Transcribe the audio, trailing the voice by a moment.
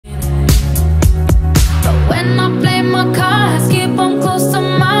my cards, keep them close to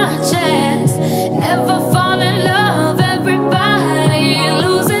my chest. Never fall in love, everybody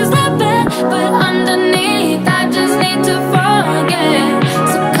loses their bet, but underneath I just need to forget.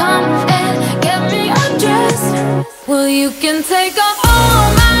 So come and get me undressed. Well, you can take off all